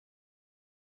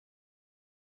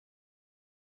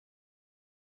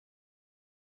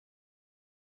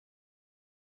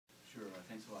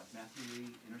Thanks a lot. Matthew Lee,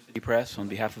 Intercity Press, on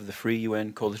behalf of the Free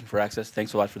UN Coalition for Access.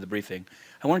 Thanks a lot for the briefing.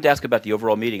 I wanted to ask about the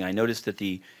overall meeting. I noticed that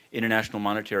the International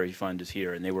Monetary Fund is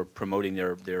here, and they were promoting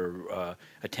their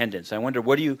attendance. I wonder,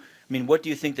 what do you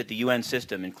think that the UN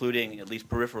system, including at least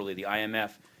peripherally the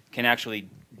IMF, can actually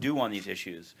do on these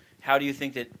issues? How do you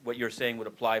think that what you're saying would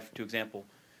apply, for example,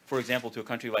 to a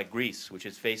country like Greece, which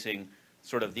is facing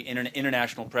sort of the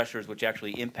international pressures which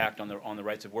actually impact on the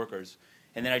rights of workers?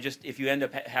 And then if you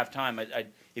have time,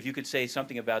 if you could say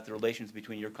something about the relations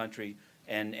between your country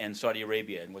and Saudi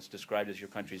Arabia and what's described as your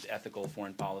country's ethical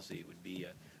foreign policy, would be,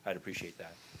 I'd appreciate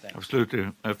that. Thanks.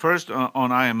 Absolutely. First, on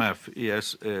IMF,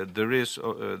 yes, there is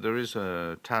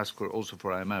a task force also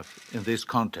for IMF in this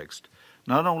context.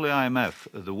 Not only IMF,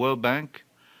 the World Bank,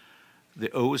 the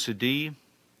OECD,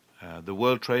 the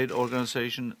World Trade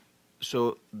Organization.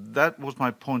 So that was my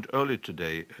point earlier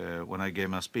today when I gave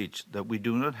my speech, that we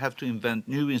do not have to invent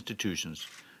new institutions,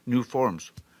 new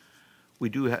forms. We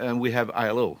do, and we have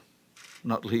ILO,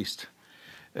 not least.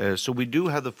 So we do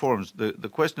have the forms. The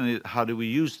question is, how do we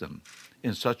use them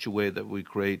in such a way that we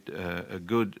create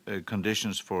good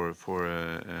conditions for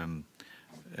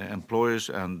employers,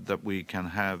 and that we can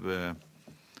have,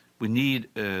 we need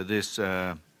this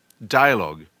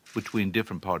dialogue between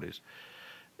different parties.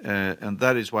 And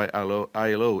that is why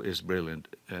ILO is brilliant.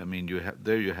 I mean, you have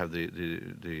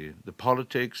the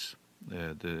politics,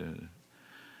 the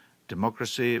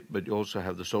democracy, but you also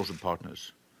have the social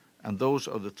partners, and those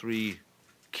are the three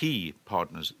key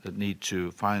partners that need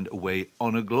to find a way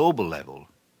on a global level.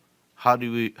 How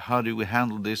do we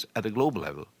handle this at a global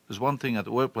level? There's one thing at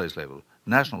the workplace level,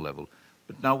 national level,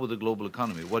 but now with the global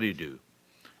economy, what do you do?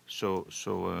 So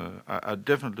I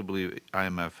definitely believe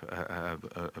IMF have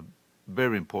a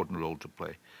very important role to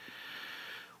play.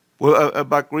 Well,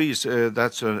 about Greece,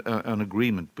 that's an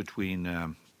agreement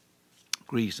between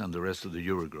Greece and the rest of the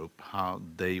Eurogroup, how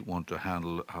they want to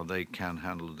handle, how they can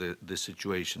handle this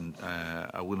situation.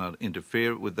 I will not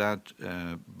interfere with that,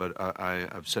 but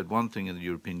I've said one thing in the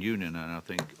European Union, and I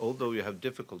think although you have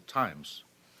difficult times,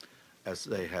 as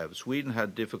they have, Sweden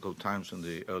had difficult times in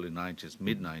the early 90s,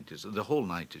 mid-90s, the whole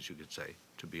 90s, you could say,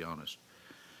 to be honest.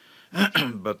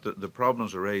 But the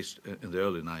problems are raised in the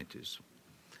early 90s.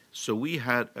 So we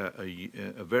had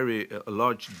a very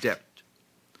large debt,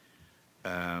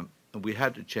 and we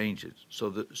had to change it. So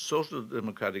the social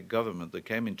democratic government that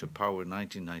came into power in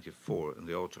 1994 in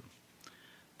the autumn,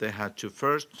 they had to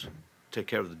first take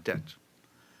care of the debt,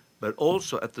 but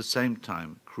also at the same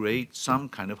time create some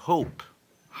kind of hope.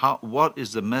 What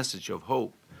is the message of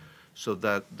hope, so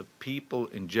that the people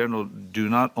in general do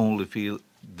not only feel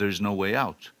there's no way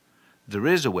out. There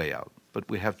is a way out, but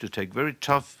we have to take very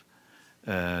tough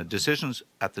decisions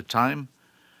at the time.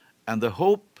 And the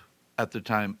hope at the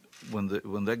time when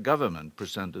the government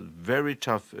presented very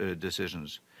tough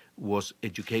decisions was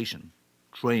education,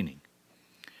 training,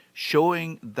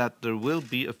 showing that there will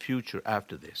be a future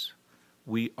after this.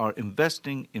 We are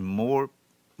investing in more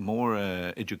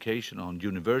education on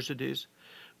universities.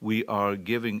 We are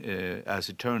giving, as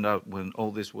it turned out when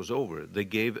all this was over, they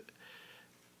gave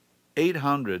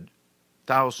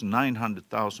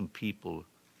 900,000 people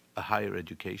a higher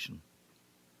education,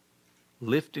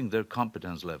 lifting their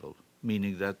competence level,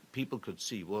 meaning that people could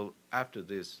see, well, after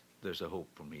this, there's a hope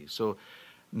for me. So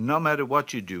no matter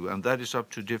what you do, and that is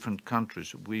up to different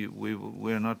countries,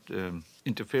 we're not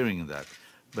interfering in that.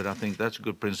 But I think that's a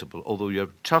good principle. Although you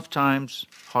have tough times,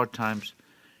 hard times,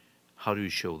 how do you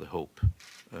show the hope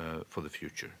for the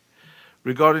future?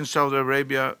 Regarding Saudi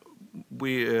Arabia,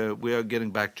 we are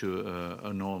getting back to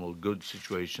a normal, good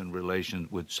situation, relation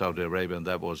with Saudi Arabia, and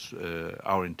that was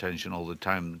our intention all the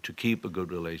time, to keep a good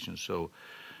relation. So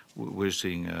we're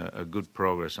seeing a good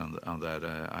progress on that.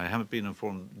 I haven't been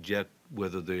informed yet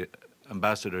whether the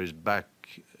ambassador is back.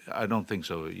 I don't think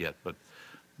so yet, but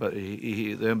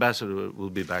the ambassador will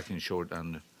be back in short,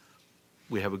 and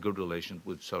we have a good relation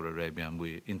with Saudi Arabia, and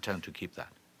we intend to keep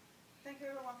that.